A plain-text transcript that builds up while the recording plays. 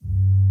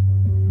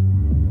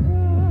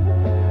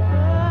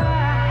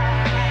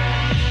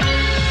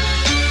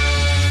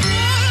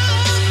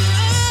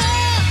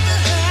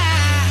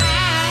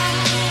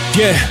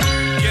Yeah,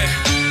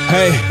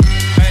 hey.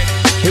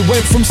 It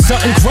went from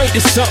something great to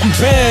something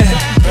bad.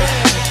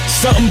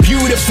 Something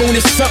beautiful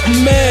to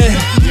something mad.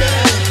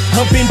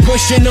 I've been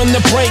pushing on the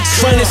brakes,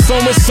 trying to slow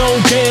my soul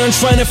down,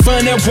 trying to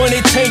find out what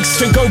it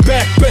takes to go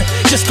back. But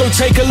just go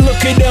take a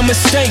look at our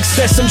mistakes.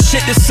 That's some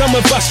shit that some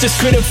of us just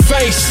couldn't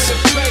face.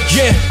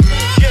 Yeah,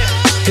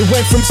 it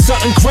went from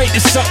something great to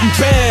something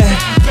bad.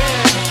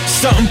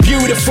 Something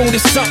beautiful to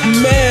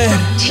something mad.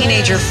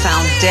 Teenager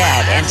found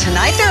dead, and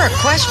tonight there are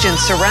questions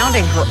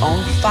surrounding her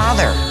own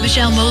father.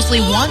 Michelle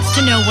Mosley wants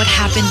to know what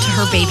happened to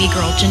her baby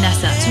girl,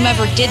 Janessa.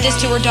 Whomever did this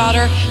to her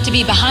daughter to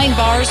be behind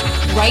bars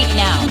right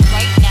now.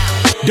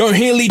 Don't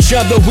heal each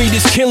other, we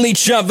just kill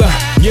each other.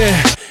 Yeah,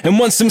 and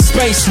want some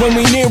space when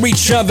we near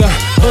each other.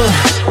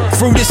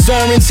 Through the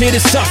sirens, hear the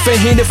suffer,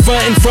 hear the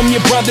fighting from your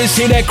brothers,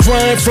 hear that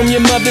crying from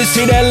your mothers,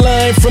 hear that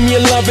lying from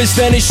your lovers.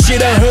 That is shit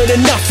I heard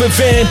enough of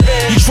it.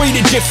 You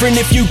treated different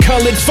if you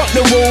colored, fuck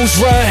the rules,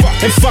 right?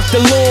 And fuck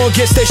the law,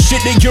 guess that shit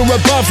that you're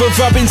above of.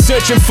 I've been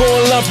searching for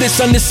a love that's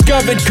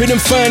undiscovered,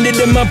 couldn't find it.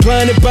 Am I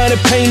blinded by the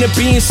pain of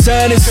being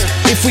silent?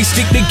 If we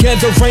stick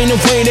together, ain't no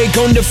way they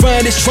gon'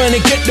 divide us. Trying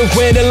to get to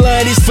where the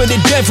light is, for the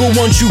devil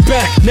wants you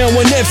back. Now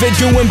we're never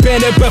doing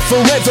better, but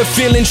forever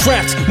feeling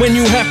trapped. When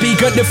you happy,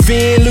 got the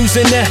fear,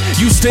 losing that,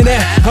 used to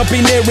that. I've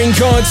been there in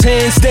God's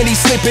hands, steady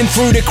slipping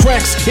through the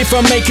cracks. If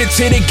I make it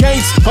to the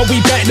gates, I'll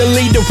be back to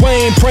lead the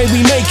way and pray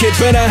we make it.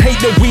 But I hate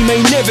that we may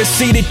never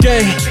see the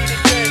day.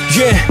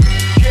 Yeah,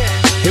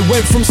 it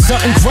went from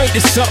something great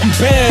to something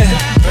bad.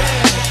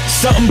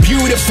 Something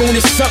beautiful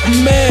to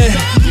something mad.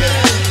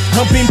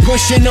 I've been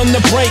pushing on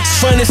the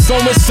brakes, trying to slow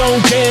my soul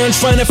down,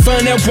 trying to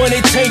find out what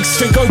it takes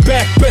to go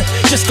back. But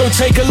just go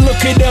take a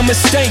look at our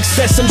mistakes.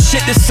 That's some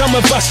shit that some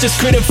of us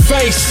just couldn't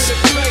face.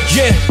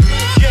 Yeah,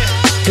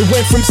 it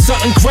went from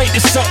something great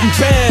to something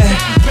bad.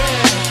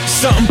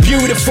 Something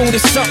beautiful to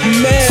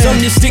something mad.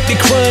 Some just stick to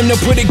crime, they'll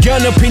put a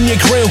gun up in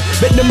your grill.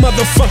 Bet the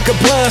motherfucker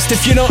blast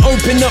if you don't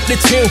open up the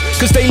till.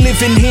 Cause they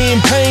living here in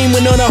pain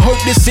when all the hope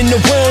that's in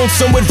the world.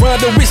 Some would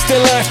rather risk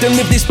their life than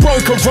live this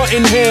broke or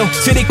rotten hell.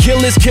 To the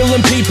killers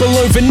killing people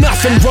over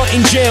nothing, rot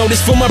in jail. This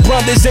for my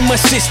brothers and my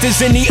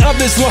sisters and the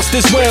others lost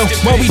as well.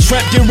 While we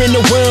trapped here in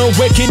the world,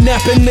 we're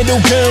kidnapping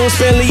little girls,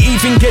 barely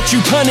even get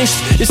you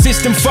punished. The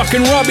system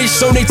fucking rubbish,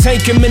 so they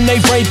take them and they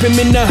rape them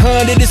in the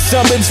heart of the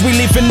suburbs. We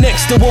living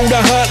next to all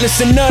the heartless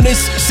and others.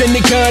 Send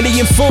the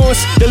guardian force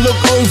to look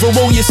over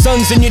all your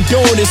sons and your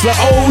daughters. Like,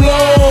 oh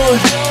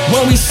Lord,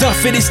 while we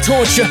suffer this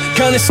torture,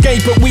 can't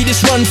escape but we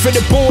just run for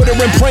the border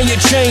and pray it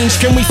change.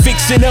 Can we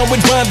fix it? I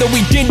would rather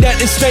we did that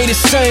than stay the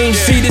same.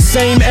 See the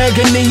same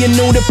agony and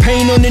all the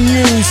pain on the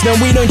news. Now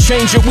we don't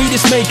change it, we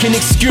just make an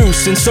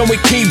excuse, and so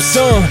it keeps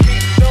on.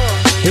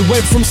 It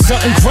went from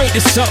something great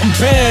to something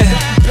bad.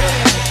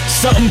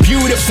 Something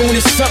beautiful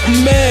to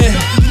something mad.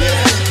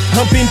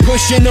 I've been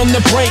pushing on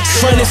the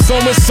brakes, trying to slow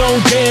my soul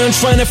down,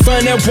 trying to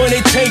find out what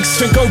it takes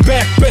to go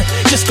back. But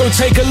just go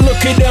take a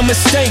look at our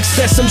mistakes.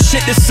 That's some shit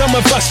that some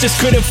of us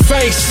just couldn't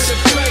face.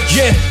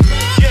 Yeah,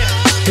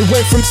 it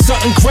went from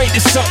something great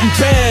to something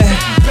bad.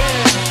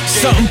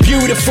 Something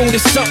beautiful to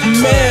something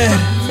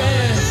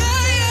mad.